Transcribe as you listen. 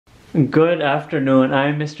Good afternoon,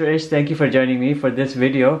 I'm Mr. Ish. Thank you for joining me for this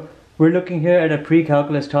video. We're looking here at a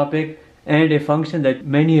pre-calculus topic and a function that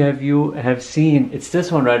many of you have seen. It's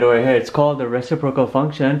this one right over here. It's called the reciprocal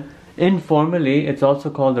function. Informally, it's also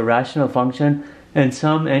called the rational function,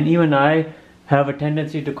 and even I have a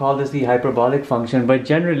tendency to call this the hyperbolic function, but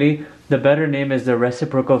generally the better name is the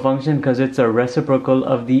reciprocal function because it's a reciprocal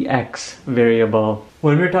of the x variable.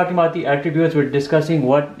 When we're talking about the attributes, we're discussing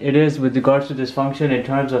what it is with regards to this function in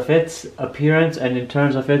terms of its appearance and in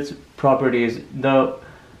terms of its properties. The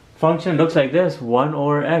function looks like this, 1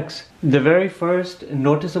 over x. The very first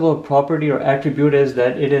noticeable property or attribute is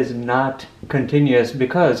that it is not continuous,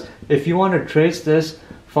 because if you want to trace this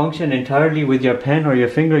function entirely with your pen or your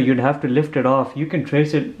finger, you'd have to lift it off. You can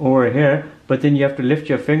trace it over here, but then you have to lift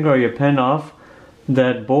your finger or your pen off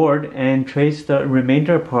that board and trace the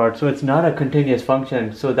remainder part. So it's not a continuous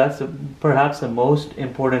function. So that's perhaps the most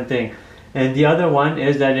important thing. And the other one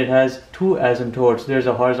is that it has two asymptotes. There's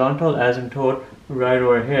a horizontal asymptote right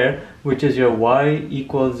over here, which is your y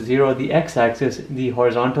equals 0, the x-axis, the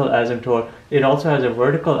horizontal asymptote. It also has a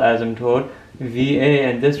vertical asymptote, VA,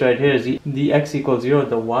 and this right here is the x equals 0,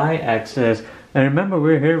 the y-axis. And remember,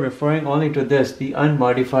 we're here referring only to this, the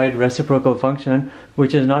unmodified reciprocal function,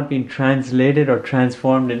 which has not been translated or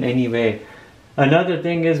transformed in any way. Another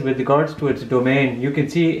thing is with regards to its domain. You can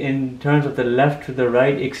see in terms of the left to the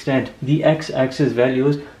right extent, the x-axis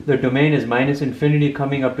values, the domain is minus infinity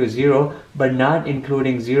coming up to 0, but not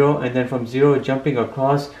including 0, and then from 0 jumping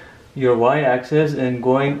across your y-axis and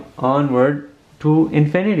going onward to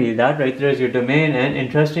infinity. That right there is your domain, and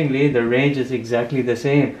interestingly the range is exactly the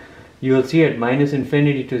same. You will see it minus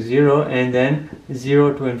infinity to 0 and then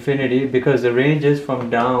 0 to infinity, because the range is from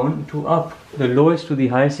down to up, the lowest to the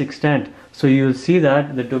highest extent. So you'll see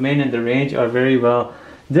that the domain and the range are very well.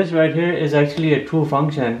 This right here is actually a true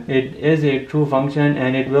function. It is a true function,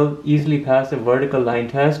 and it will easily pass the vertical line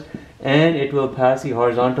test, and it will pass the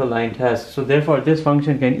horizontal line test. So therefore this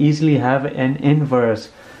function can easily have an inverse.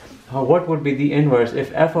 What would be the inverse?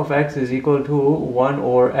 If f of x is equal to 1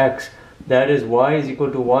 over x, that is y is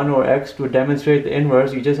equal to 1 over x. To demonstrate the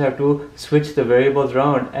inverse, you just have to switch the variables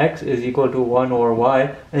around. X is equal to 1 over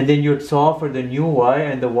y, and then you'd solve for the new y,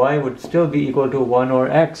 and the y would still be equal to 1 over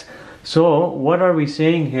x. So what are we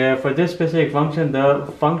saying here? For this specific function, the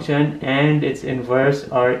function and its inverse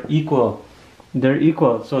are equal. They're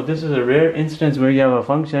equal. So this is a rare instance where you have a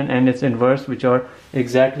function and its inverse which are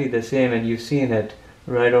exactly the same, and you've seen it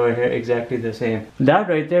right over here, exactly the same. That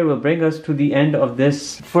right there will bring us to the end of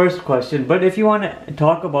this first question. But if you want to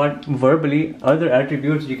talk about verbally other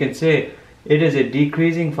attributes, you can say it is a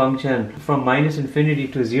decreasing function. From minus infinity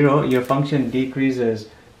to 0, your function decreases.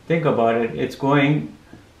 Think about it. It's going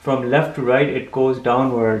from left to right, it goes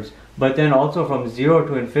downwards. But then also from 0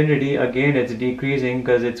 to infinity, again it's decreasing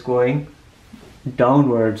because it's going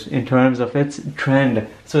downwards in terms of its trend.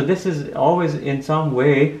 So this is always in some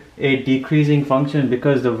way a decreasing function,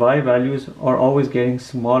 because the y values are always getting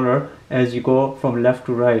smaller as you go from left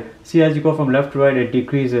to right. See, as you go from left to right it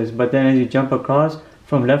decreases, but then as you jump across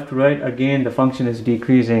from left to right, again the function is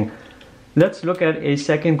decreasing. Let's look at a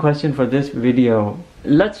second question for this video.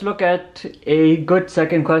 Let's look at a good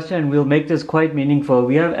second question. We'll make this quite meaningful.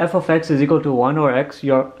 We have f of x is equal to 1 over x,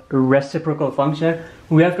 your reciprocal function.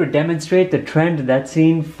 We have to demonstrate the trend that's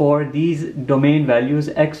seen for these domain values,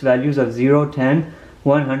 x values of 0, 10,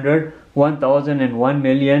 100, 1000 and 1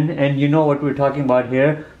 million. And you know what we're talking about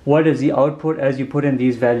here. What is the output as you put in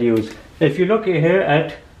these values? If you look here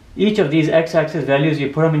at each of these x-axis values,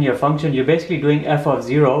 you put them in your function, you're basically doing f of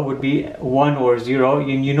 0 would be 1 over 0,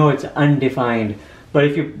 and you know it's undefined. But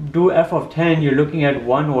if you do f of 10, you're looking at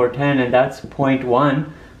 1 over 10, and that's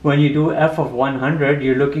 0.1. When you do f of 100,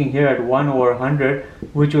 you're looking here at 1 over 100,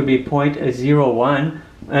 which would be 0.01.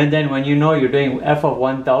 And then when you know you're doing f of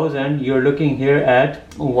 1000, you're looking here at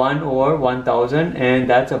 1 over 1000, and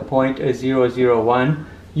that's a 0.001.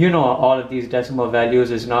 You know all of these decimal values,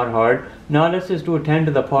 is not hard. Now let's just do 10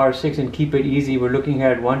 to the power 6 and keep it easy. We're looking here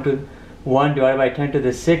at 1 divided by 10 to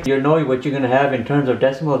the 6. You know what you're going to have in terms of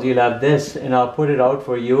decimals. You'll have this, and I'll put it out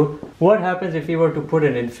for you. What happens if you were to put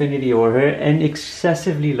an infinity over here, an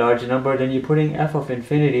excessively large number? Then you're putting f of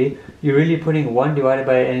infinity. You're really putting 1 divided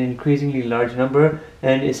by an increasingly large number,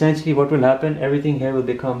 and essentially what will happen, everything here will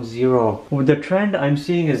become 0. The trend I'm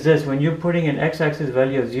seeing is this: when you're putting an x-axis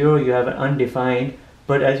value of 0, you have an undefined.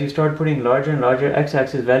 But as you start putting larger and larger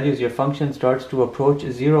x-axis values, your function starts to approach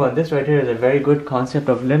 0, and this right here is a very good concept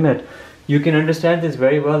of limit. You can understand this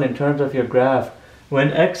very well in terms of your graph.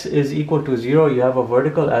 When x is equal to 0, you have a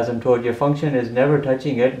vertical asymptote. Your function is never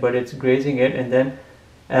touching it, but it's grazing it, and then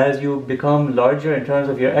As you become larger in terms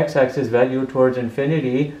of your x-axis value towards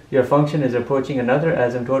infinity, your function is approaching another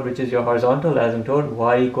asymptote, which is your horizontal asymptote,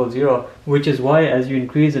 y equals 0, which is why as you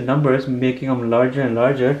increase the numbers, making them larger and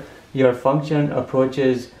larger, your function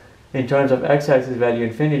approaches in terms of x-axis value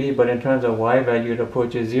infinity, but in terms of y value it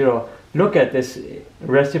approaches 0. Look at this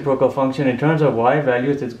reciprocal function. In terms of y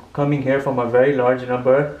values, it's coming here from a very large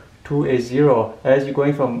number to a 0. As you're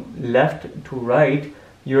going from left to right,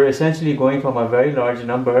 you're essentially going from a very large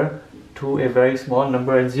number to a very small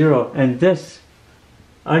number at 0. And this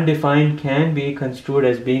undefined can be construed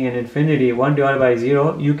as being an infinity. 1 divided by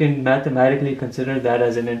 0, you can mathematically consider that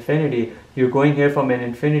as an infinity. You're going here from an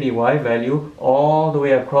infinity y value all the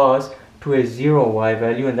way across to a 0 y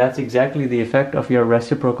value, and that's exactly the effect of your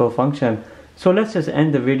reciprocal function. So let's just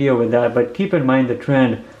end the video with that, but keep in mind the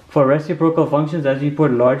trend. For reciprocal functions, as you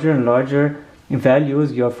put larger and larger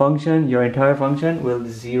values, your function, your entire function will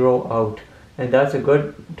zero out. And that's a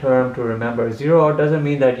good term to remember. Zero out doesn't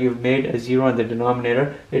mean that you've made a 0 in the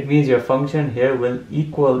denominator. It means your function here will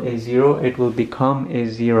equal a 0. It will become a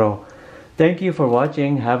 0. Thank you for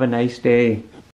watching. Have a nice day.